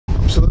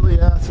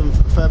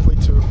fair play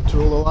to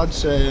all the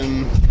lads.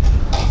 I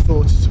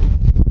thought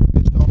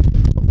tough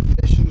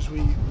conditions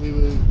we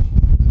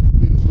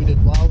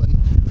did well, and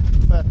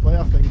fair play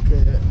I think.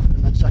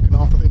 And then second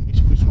half I think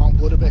we smelled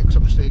blood a bit because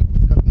obviously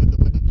got with the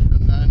wind,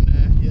 and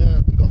then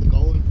yeah, we got the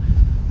goal,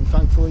 and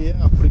thankfully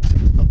yeah, we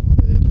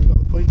got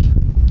the point.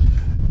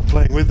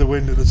 Playing with the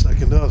wind in the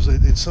second half,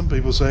 some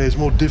people say it's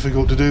more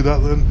difficult to do that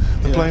than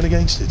playing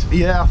against it.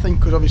 Yeah, I think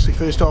because obviously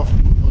first half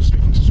I was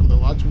speaking to some of the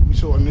lads, we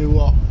sort of knew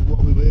what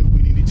we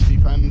needed to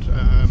defend,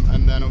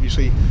 and then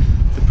obviously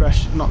the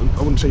pressure, I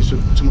wouldn't say so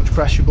much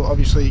pressure, but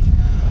obviously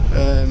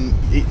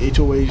it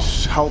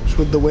always helps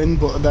with the win,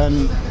 but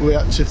then we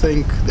had to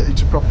think that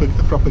it's a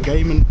proper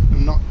game and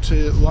not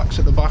to lax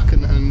at the back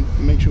and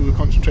make sure we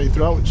concentrate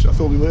throughout, which I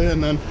thought we were,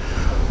 and then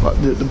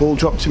the ball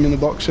dropped him in the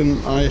box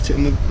and I hit it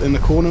in the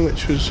corner,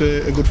 which was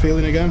a good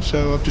feeling again.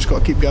 So I've just got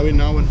to keep going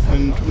now,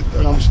 and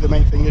obviously the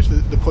main thing is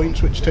the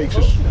points, which takes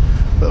us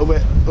a little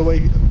bit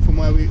away from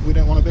where we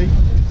don't want to be.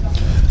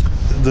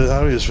 The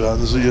Harriers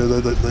fans, you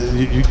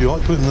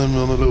like putting them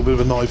on a little bit of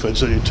a knife edge,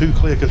 so you 2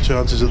 clear-cut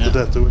chances at the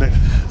death to win it,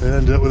 and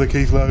end up with a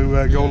Keith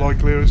Lowe goal-line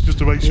clearance just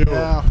to make sure.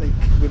 Yeah, I think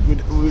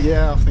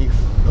I think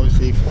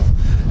obviously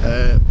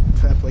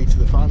fair play to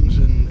the fans,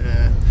 and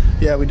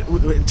yeah,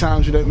 at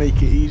times we don't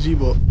make it easy,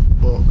 but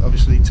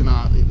obviously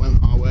tonight it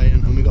went our way,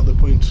 and we got the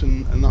points,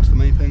 and that's the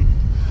main thing.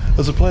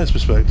 As a player's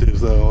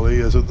perspective, though,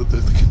 Ollie,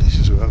 the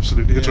conditions were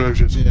absolutely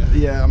atrocious.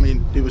 Yeah. I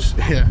mean, it was.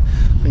 Yeah,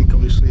 I think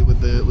obviously with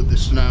the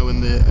snow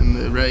and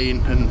the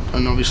rain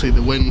and obviously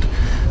the wind,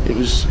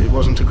 it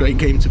wasn't a great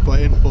game to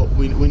play in. But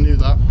we knew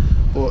that.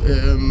 But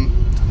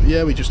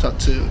yeah, we just had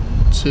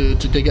to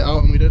dig it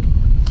out, and we did.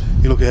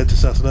 You look ahead to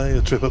Saturday,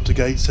 a trip up to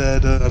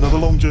Gateshead, another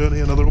long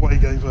journey, another away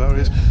game for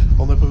Harriers.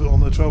 On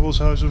their travels,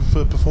 Harriers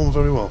have performed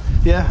very well.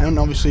 Yeah, and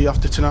obviously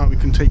after tonight we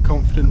can take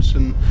confidence,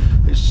 and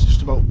it's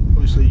just about,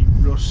 obviously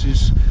Russ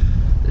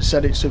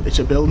said it's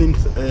a building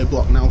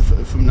block now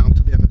from now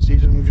to the end of the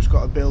season. We've just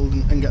got to build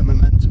and get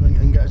momentum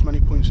and get as many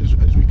points as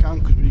we can,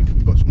 because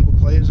we've got some good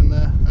players in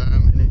there,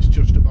 and it's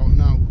just about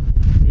now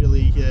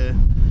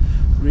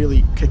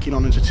really kicking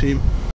on as a team.